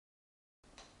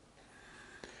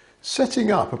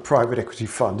Setting up a private equity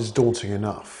fund is daunting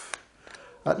enough.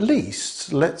 At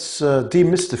least let's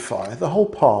demystify the whole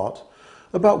part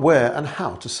about where and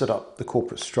how to set up the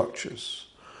corporate structures.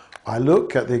 I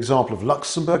look at the example of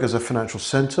Luxembourg as a financial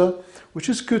centre, which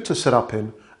is good to set up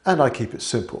in, and I keep it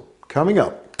simple. Coming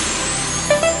up.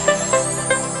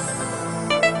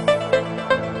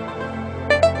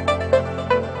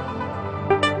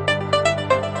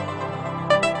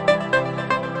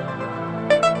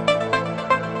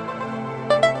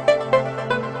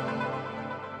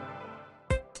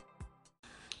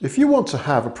 If you want to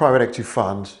have a private equity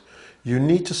fund, you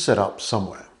need to set up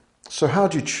somewhere. So how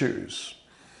do you choose?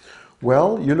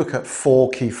 Well, you look at four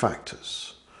key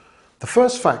factors. The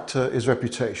first factor is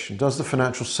reputation. Does the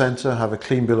financial centre have a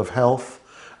clean bill of health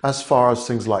as far as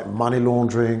things like money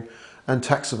laundering and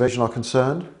tax evasion are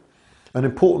concerned? An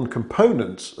important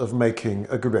component of making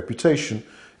a good reputation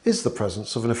is the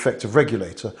presence of an effective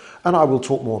regulator, and I will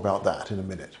talk more about that in a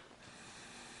minute.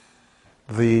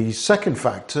 The second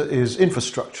factor is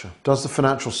infrastructure. Does the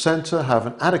financial centre have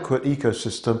an adequate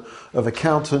ecosystem of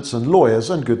accountants and lawyers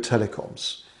and good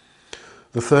telecoms?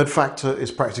 The third factor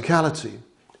is practicality.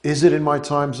 Is it in my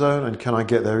time zone and can I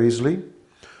get there easily?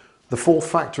 The fourth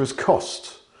factor is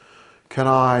cost. Can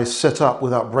I set up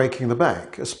without breaking the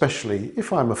bank, especially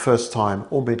if I'm a first-time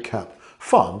or mid-cap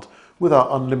fund without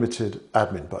unlimited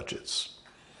admin budgets?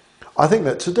 I think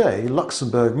that today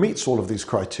Luxembourg meets all of these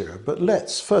criteria, but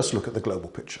let's first look at the global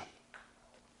picture.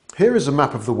 Here is a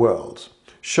map of the world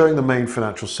showing the main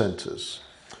financial centres.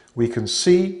 We can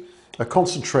see a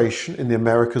concentration in the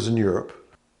Americas and Europe.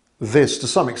 This, to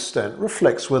some extent,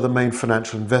 reflects where the main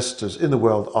financial investors in the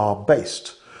world are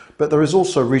based, but there is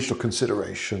also regional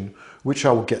consideration, which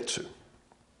I will get to.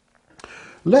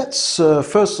 Let's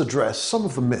first address some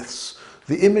of the myths.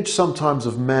 The image sometimes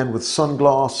of men with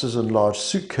sunglasses and large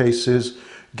suitcases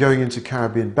going into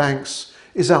Caribbean banks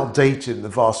is outdated in the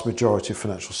vast majority of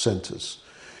financial centres.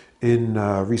 In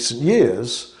recent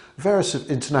years, various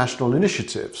international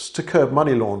initiatives to curb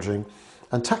money laundering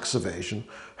and tax evasion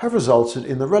have resulted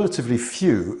in the relatively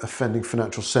few offending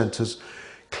financial centres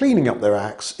cleaning up their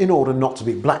acts in order not to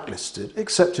be blacklisted,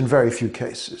 except in very few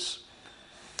cases.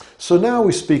 So now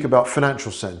we speak about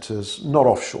financial centres, not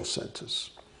offshore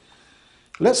centres.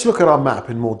 Let's look at our map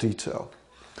in more detail.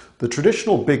 The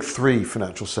traditional big three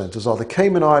financial centres are the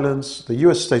Cayman Islands, the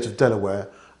US state of Delaware,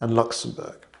 and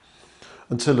Luxembourg.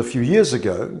 Until a few years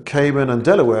ago, Cayman and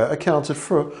Delaware accounted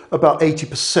for about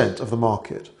 80% of the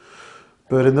market.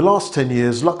 But in the last 10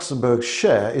 years, Luxembourg's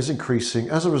share is increasing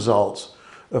as a result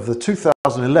of the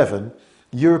 2011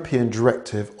 European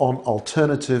Directive on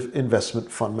Alternative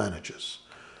Investment Fund Managers.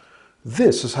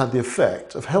 This has had the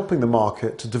effect of helping the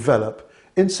market to develop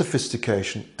in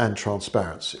sophistication and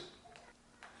transparency.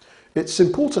 It's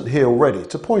important here already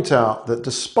to point out that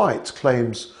despite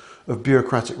claims of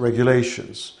bureaucratic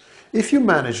regulations, if you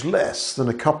manage less than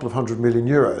a couple of €100 million,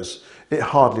 it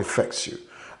hardly affects you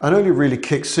and only really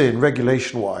kicks in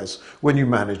regulation-wise when you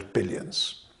manage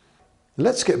billions.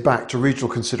 Let's get back to regional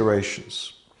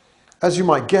considerations. As you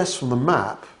might guess from the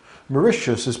map,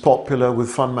 Mauritius is popular with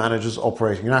fund managers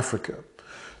operating in Africa,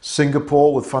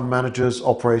 Singapore with fund managers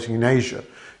operating in Asia,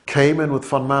 Cayman with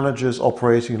fund managers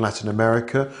operating in Latin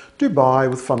America, Dubai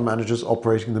with fund managers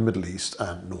operating in the Middle East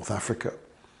and North Africa.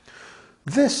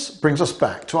 This brings us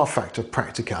back to our factor of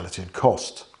practicality and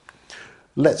cost.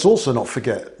 Let's also not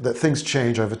forget that things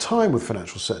change over time with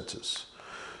financial centres.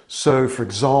 So, for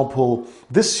example,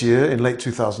 this year, in late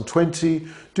 2020,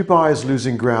 Dubai is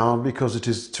losing ground because it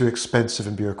is too expensive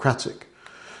and bureaucratic.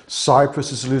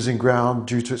 Cyprus is losing ground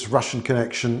due to its Russian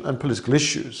connection and political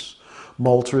issues.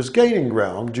 Malta is gaining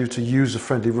ground due to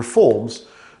user-friendly reforms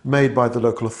made by the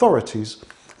local authorities,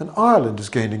 and Ireland is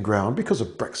gaining ground because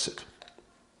of Brexit.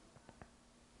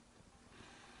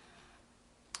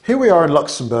 Here we are in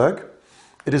Luxembourg.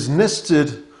 It is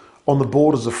nested on the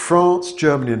borders of France,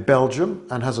 Germany and Belgium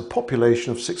and has a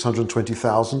population of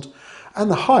 620,000 and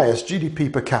the highest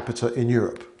GDP per capita in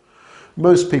Europe.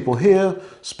 Most people here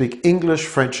speak English,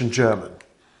 French and German.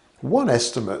 One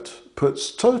estimate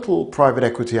puts total private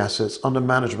equity assets under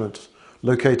management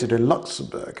located in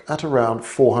Luxembourg at around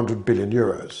 400 billion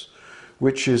euros,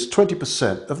 which is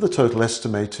 20% of the total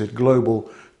estimated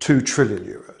global 2 trillion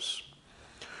euros.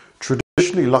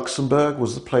 Traditionally, Luxembourg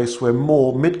was the place where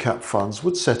more mid-cap funds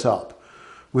would set up,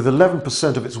 with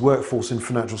 11% of its workforce in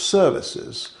financial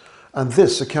services, and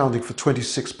this accounting for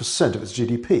 26% of its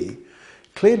GDP.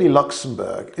 Clearly,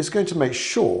 Luxembourg is going to make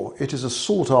sure it is a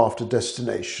sought-after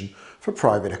destination for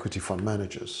private equity fund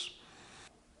managers.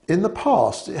 In the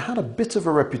past, it had a bit of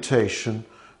a reputation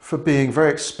for being very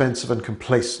expensive and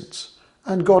complacent,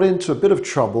 and got into a bit of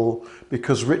trouble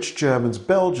because rich Germans,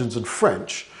 Belgians and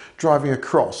French driving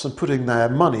across and putting their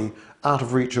money out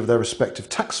of reach of their respective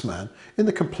taxman in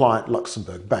the compliant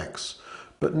Luxembourg banks.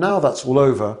 But now that's all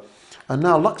over, and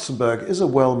now Luxembourg is a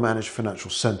well-managed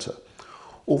financial centre.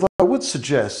 Although I would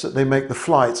suggest that they make the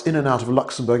flights in and out of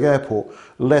Luxembourg Airport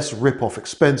less rip-off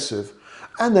expensive,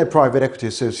 and their private equity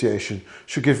association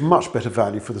should give much better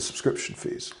value for the subscription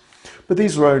fees. But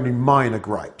these are only minor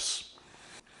gripes.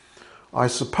 I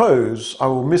suppose I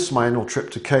will miss my annual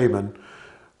trip to Cayman,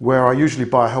 where I usually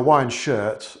buy a Hawaiian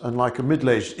shirt, and like a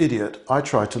middle-aged idiot, I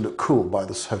try to look cool by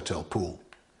this hotel pool.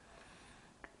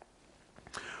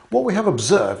 What we have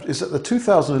observed is that the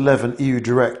 2011 EU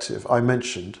directive I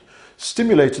mentioned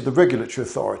stimulated the regulatory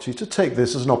authority to take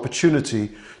this as an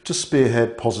opportunity to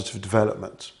spearhead positive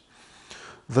development.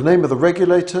 The name of the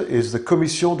regulator is the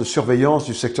Commission de Surveillance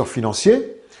du Secteur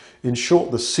Financier, in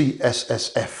short the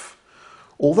CSSF.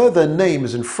 Although their name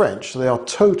is in French, they are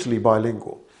totally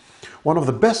bilingual. One of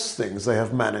the best things they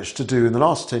have managed to do in the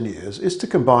last 10 years is to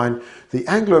combine the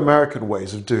Anglo-American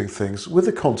ways of doing things with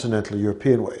the continental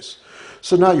European ways.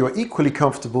 So now you are equally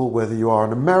comfortable whether you are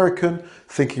an American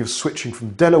thinking of switching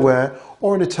from Delaware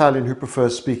or an Italian who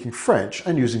prefers speaking French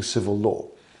and using civil law.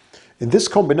 In this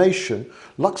combination,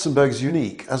 Luxembourg is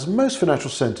unique, as most financial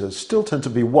centres still tend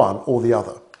to be one or the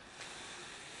other.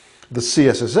 The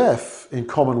CSSF, in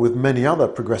common with many other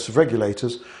progressive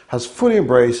regulators, has fully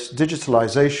embraced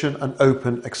digitalisation and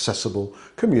open, accessible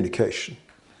communication.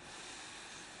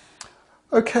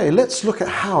 Okay, let's look at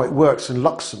how it works in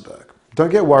Luxembourg.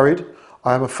 Don't get worried,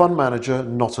 I am a fund manager,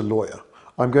 not a lawyer.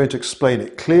 I'm going to explain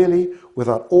it clearly,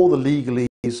 without all the legalese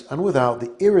and without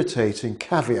the irritating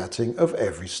caveating of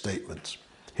every statement.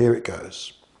 Here it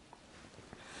goes.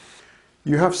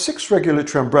 You have 6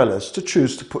 regulatory umbrellas to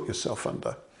choose to put yourself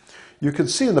under. You can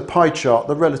see in the pie chart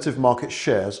the relative market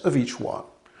shares of each one.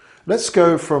 Let's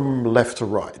go from left to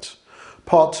right.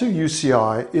 Part 2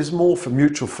 UCI is more for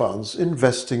mutual funds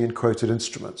investing in quoted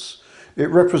instruments. It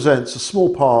represents a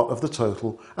small part of the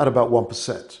total at about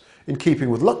 1%, in keeping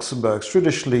with Luxembourg's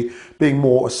traditionally being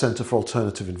more a centre for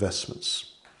alternative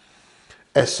investments.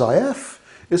 SIF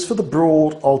is for the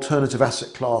broad alternative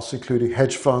asset class, including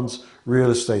hedge funds, real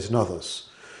estate and others.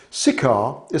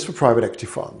 SICAR is for private equity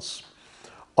funds.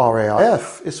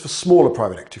 RAIF is for smaller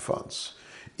private equity funds.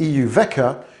 EU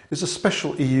VECA is a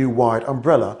special EU-wide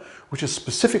umbrella which is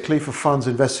specifically for funds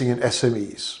investing in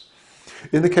SMEs.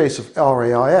 In the case of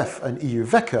RAIF and EU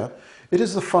VECA, it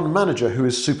is the fund manager who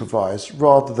is supervised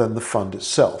rather than the fund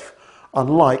itself,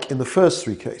 unlike in the first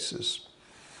 3 cases.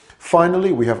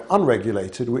 Finally, we have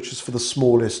unregulated, which is for the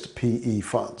smallest PE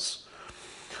funds.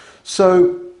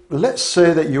 So let's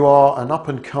say that you are an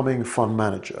up-and-coming fund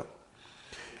manager.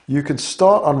 You can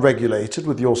start unregulated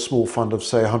with your small fund of,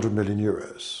 say, 100 million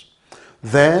euros.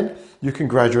 Then you can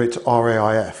graduate to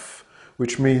RAIF,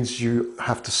 which means you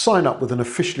have to sign up with an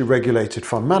officially regulated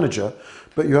fund manager,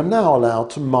 but you are now allowed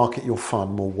to market your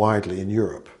fund more widely in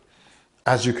Europe.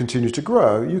 As you continue to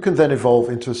grow, you can then evolve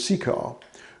into a SICAR,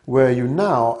 where you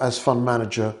now, as fund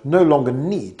manager, no longer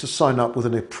need to sign up with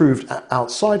an approved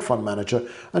outside fund manager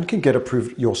and can get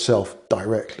approved yourself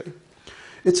directly.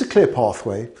 It's a clear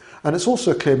pathway, and it's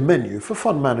also a clear menu for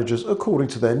fund managers according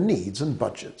to their needs and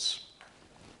budgets.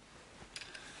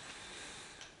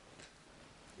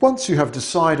 Once you have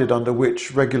decided under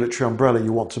which regulatory umbrella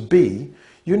you want to be,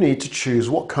 you need to choose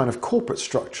what kind of corporate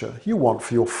structure you want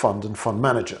for your fund and fund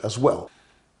manager as well.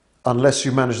 Unless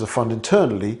you manage the fund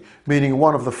internally, meaning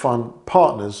one of the fund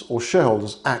partners or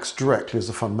shareholders acts directly as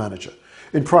the fund manager.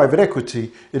 In private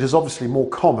equity, it is obviously more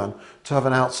common to have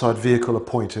an outside vehicle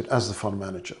appointed as the fund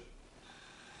manager.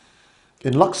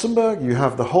 In Luxembourg, you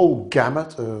have the whole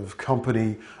gamut of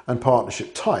company and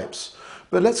partnership types,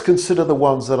 but let's consider the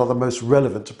ones that are the most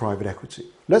relevant to private equity.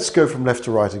 Let's go from left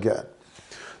to right again.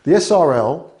 The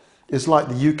SRL is like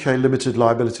the UK Limited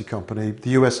Liability Company,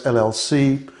 the US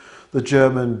LLC, the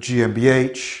German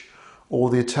GmbH, or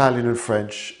the Italian and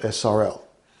French SRL.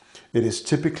 It is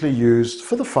typically used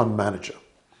for the fund manager.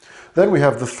 Then we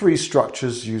have the 3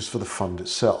 structures used for the fund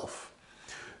itself.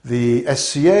 The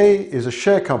SCA is a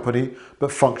share company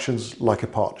but functions like a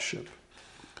partnership.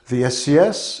 The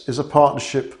SCS is a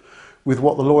partnership with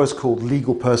what the lawyers call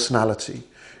legal personality,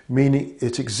 meaning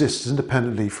it exists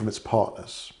independently from its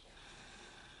partners.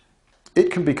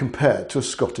 It can be compared to a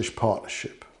Scottish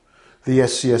partnership. The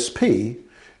SCSP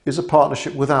is a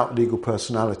partnership without legal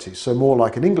personality, so more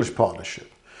like an English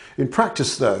partnership. In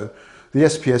practice, though, the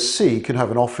SPSC can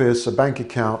have an office, a bank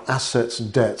account, assets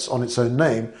and debts on its own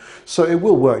name, so it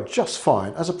will work just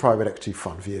fine as a private equity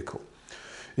fund vehicle.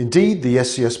 Indeed, the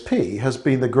SCSP has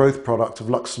been the growth product of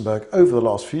Luxembourg over the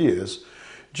last few years,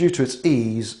 due to its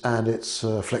ease and its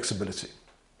flexibility.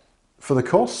 For the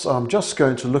costs, I'm just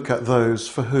going to look at those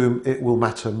for whom it will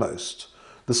matter most,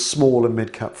 the small and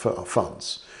mid-cap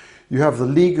funds. You have the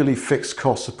legally fixed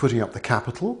costs of putting up the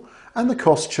capital and the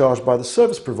costs charged by the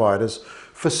service providers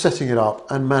for setting it up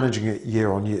and managing it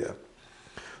year on year.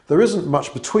 There isn't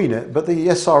much between it, but the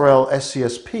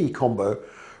SRL-SCSP combo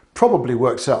probably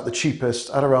works out the cheapest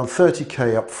at around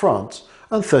 30k up front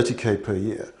and 30k per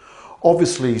year.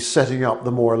 Obviously, setting up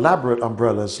the more elaborate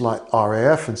umbrellas like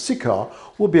RAF and SICAR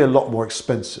will be a lot more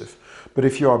expensive, but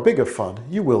if you are a bigger fund,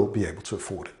 you will be able to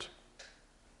afford it.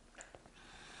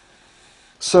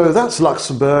 So that's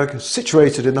Luxembourg,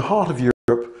 situated in the heart of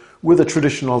Europe with the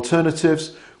traditional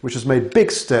alternatives, which has made big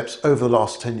steps over the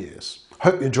last 10 years.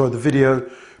 Hope you enjoyed the video.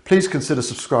 Please consider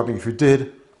subscribing if you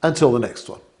did. Until the next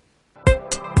one.